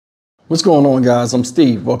What's going on, guys? I'm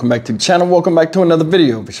Steve. Welcome back to the channel. Welcome back to another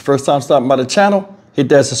video. If it's your first time stopping by the channel, hit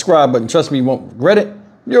that subscribe button. Trust me, you won't regret it.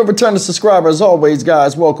 You're a returning subscriber as always,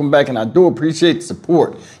 guys. Welcome back, and I do appreciate the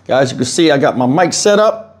support. Guys, you can see I got my mic set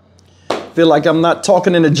up. Feel like I'm not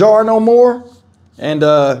talking in a jar no more. And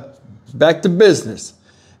back to business.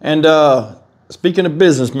 And speaking of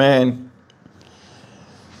business, man,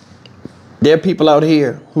 there are people out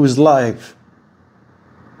here whose life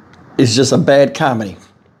is just a bad comedy.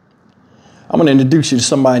 I'm going to introduce you to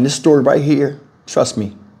somebody in this story right here. Trust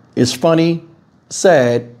me, it's funny,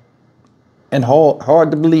 sad, and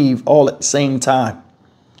hard to believe all at the same time.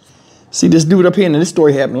 See this dude up here, and this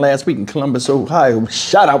story happened last week in Columbus, Ohio.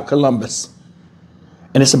 Shout out Columbus.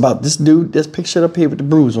 And it's about this dude that's pictured up here with the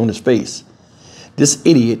bruise on his face. This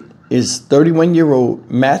idiot is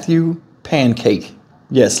 31-year-old Matthew Pancake.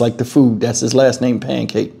 Yes, like the food, that's his last name,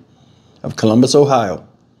 Pancake, of Columbus, Ohio.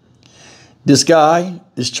 This guy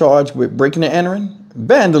is charged with breaking and entering,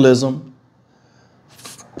 vandalism,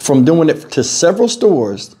 from doing it to several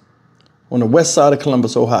stores on the west side of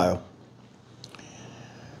Columbus, Ohio.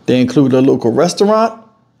 They include a local restaurant,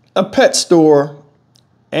 a pet store,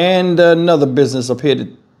 and another business up here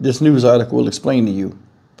that this news article will explain to you.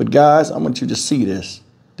 But guys, I want you to see this.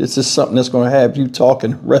 This is something that's going to have you talking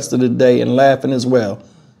the rest of the day and laughing as well.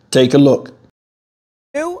 Take a look.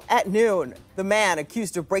 New at noon, the man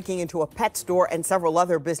accused of breaking into a pet store and several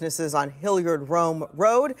other businesses on Hilliard Rome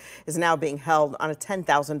Road is now being held on a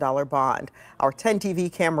 $10,000 bond. Our 10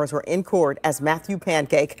 TV cameras were in court as Matthew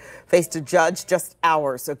Pancake faced a judge just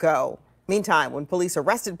hours ago. Meantime, when police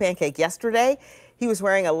arrested Pancake yesterday, he was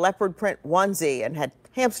wearing a leopard print onesie and had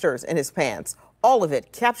hamsters in his pants. All of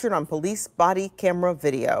it captured on police body camera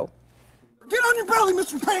video. Get on your belly,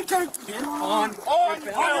 Mr. Pancake! Get on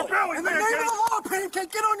your belly! In the name of the law,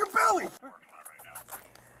 Pancake, get on your belly!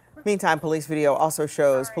 Meantime, police video also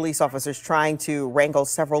shows police officers trying to wrangle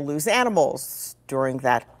several loose animals during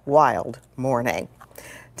that wild morning.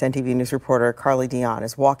 10 TV News reporter Carly Dion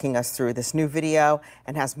is walking us through this new video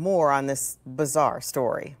and has more on this bizarre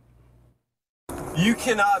story. You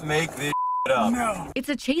cannot make this up. No. It's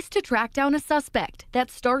a chase to track down a suspect that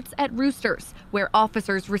starts at Roosters, where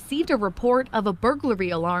officers received a report of a burglary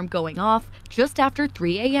alarm going off just after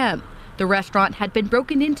 3 a.m. The restaurant had been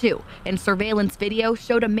broken into, and surveillance video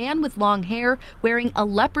showed a man with long hair wearing a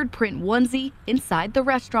leopard print onesie inside the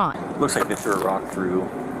restaurant. Looks like they threw a rock through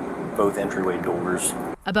both entryway doors.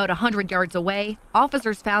 About 100 yards away,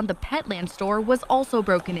 officers found the Petland store was also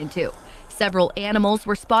broken into. Several animals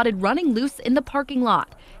were spotted running loose in the parking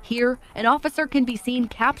lot. Here, an officer can be seen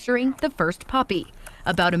capturing the first puppy.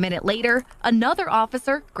 About a minute later, another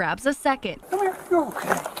officer grabs a second. Come here, you're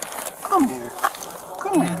okay. Come here.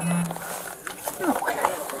 Come here. You're okay.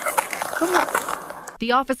 Come here.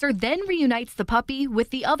 The officer then reunites the puppy with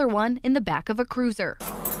the other one in the back of a cruiser.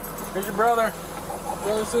 Here's your brother,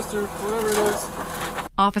 sister, whatever it is.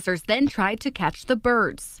 Officers then tried to catch the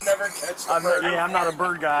birds. I'm not a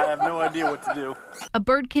bird guy. I have no idea what to do. A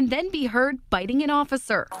bird can then be heard biting an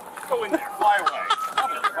officer. Go in there, fly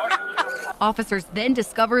away. Officers then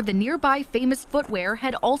discovered the nearby famous footwear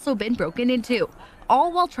had also been broken into,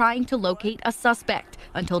 all while trying to locate a suspect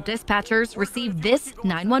until dispatchers received this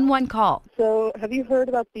 911 call. So, have you heard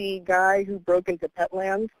about the guy who broke into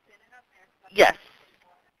Petland? Yes.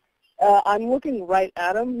 I'm looking right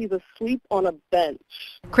at him. He's asleep on a bench.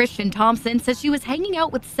 Christian Thompson says she was hanging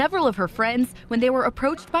out with several of her friends when they were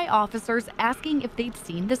approached by officers asking if they'd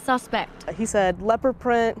seen the suspect. He said leopard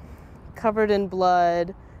print, covered in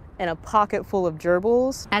blood, and a pocket full of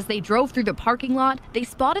gerbils. As they drove through the parking lot, they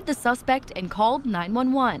spotted the suspect and called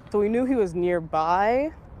 911. So we knew he was nearby,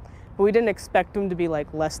 but we didn't expect him to be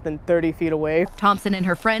like less than 30 feet away. Thompson and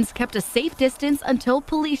her friends kept a safe distance until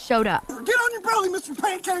police showed up. Get on your belly, Mr.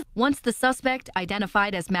 Pancake! Once the suspect,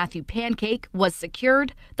 identified as Matthew Pancake, was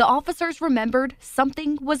secured, the officers remembered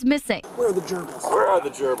something was missing. Where are the gerbils? Where are the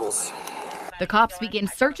gerbils? The cops began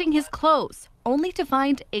searching his clothes, only to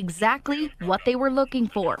find exactly what they were looking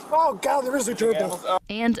for. Oh, God, there is a gerbil.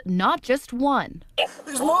 And not just one.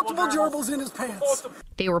 There's multiple gerbils in his pants.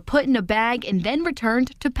 They were put in a bag and then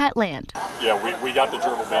returned to Petland. Yeah, we got the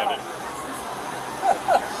gerbil bandit.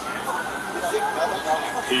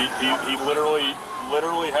 He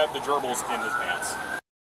literally had the gerbils in his pants.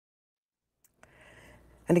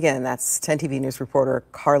 And again, that's 10 TV News reporter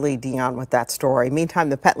Carly Dion with that story. Meantime,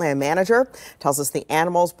 the Petland manager tells us the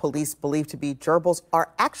animals police believe to be gerbils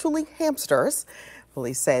are actually hamsters.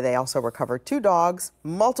 Police say they also recovered 2 dogs,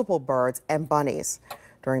 multiple birds, and bunnies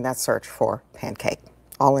during that search for Pancake.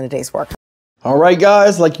 All in a day's work. All right,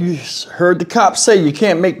 guys, like you heard the cops say, you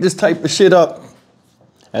can't make this type of shit up.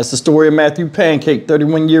 That's the story of Matthew Pancake,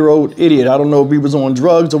 31-year-old idiot. I don't know if he was on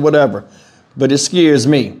drugs or whatever, but it scares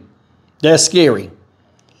me. That's scary.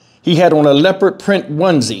 He had on a leopard print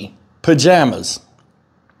onesie, pajamas,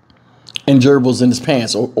 and gerbils in his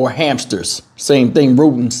pants, or hamsters. Same thing,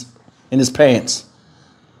 rodents in his pants.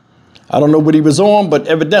 I don't know what he was on, but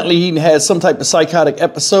evidently he had some type of psychotic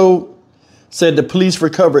episode. Said the police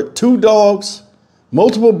recovered 2 dogs,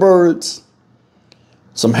 multiple birds,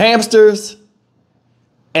 some hamsters,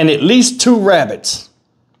 and at least 2 rabbits.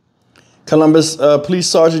 Columbus Police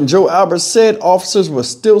Sergeant Joe Albert said officers were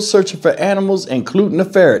still searching for animals, including the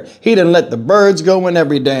ferret. He done let the birds go and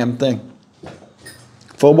every damn thing.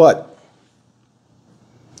 For what?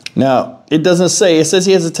 Now, it doesn't say, it says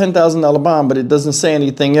he has a $10,000 bond, but it doesn't say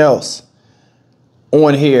anything else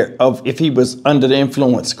on here of if he was under the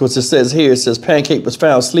influence. Because it says here, it says Pancake was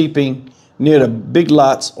found sleeping near the Big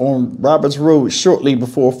Lots on Roberts Road shortly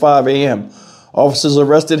before 5 a.m. Officers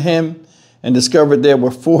arrested him and discovered there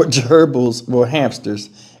were 4 gerbils, or hamsters,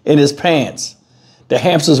 in his pants. The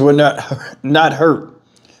hamsters were not hurt.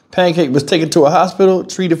 Pancake was taken to a hospital,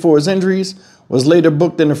 treated for his injuries, was later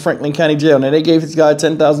booked in the Franklin County Jail. Now, they gave this guy a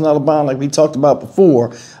 $10,000 bond like we talked about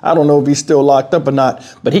before. I don't know if he's still locked up or not,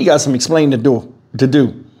 but he got some explaining to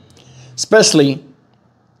do, especially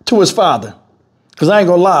to his father. Because I ain't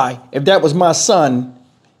gonna lie, if that was my son,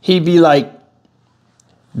 he'd be like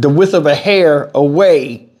the width of a hair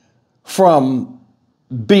away from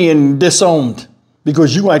being disowned.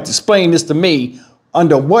 Because you like to explain this to me.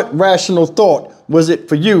 Under what rational thought was it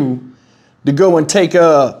for you to go and take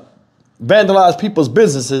vandalize people's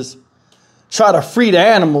businesses, try to free the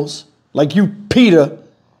animals like you, Peter,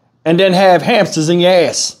 and then have hamsters in your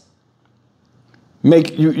ass?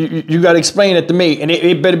 You got to explain it to me, and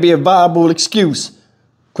it better be a viable excuse,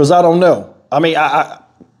 because I don't know. I mean,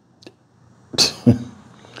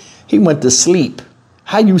 he went to sleep.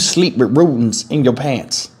 How you sleep with rodents in your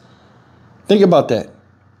pants? Think about that.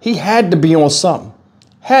 He had to be on something.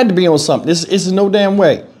 Had to be on something. This is no damn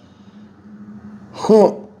way.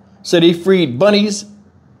 Huh. Said he freed bunnies.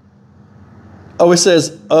 Oh, it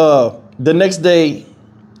says the next day,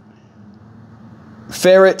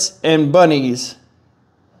 ferrets and bunnies.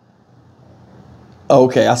 Oh,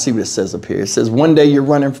 okay, I see what it says up here. It says one day you're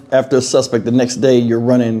running after a suspect, the next day you're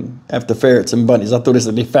running after ferrets and bunnies. I thought it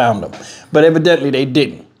said they found them, but evidently they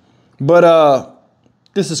didn't. But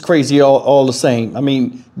this is crazy all the same. I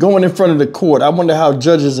mean, going in front of the court, I wonder how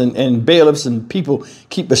judges and bailiffs and people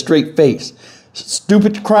keep a straight face.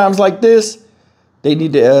 Stupid crimes like this, they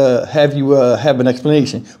need to have you have an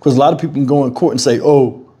explanation. Because a lot of people can go in court and say,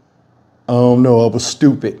 oh no, I was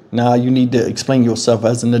stupid. Now you need to explain yourself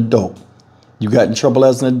as an adult. You got in trouble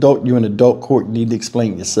as an adult, you're in adult court, you need to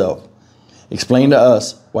explain yourself. Explain to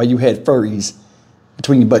us why you had furries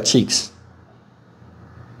between your butt cheeks.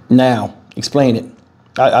 Now, explain it.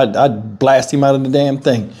 I'd blast him out of the damn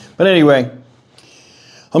thing. But anyway,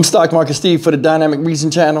 I'm Stock Market Steve for the Dynamic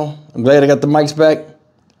Reason channel. I'm glad I got the mics back.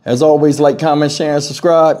 As always, like, comment, share, and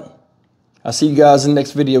subscribe. I'll see you guys in the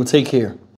next video. Take care.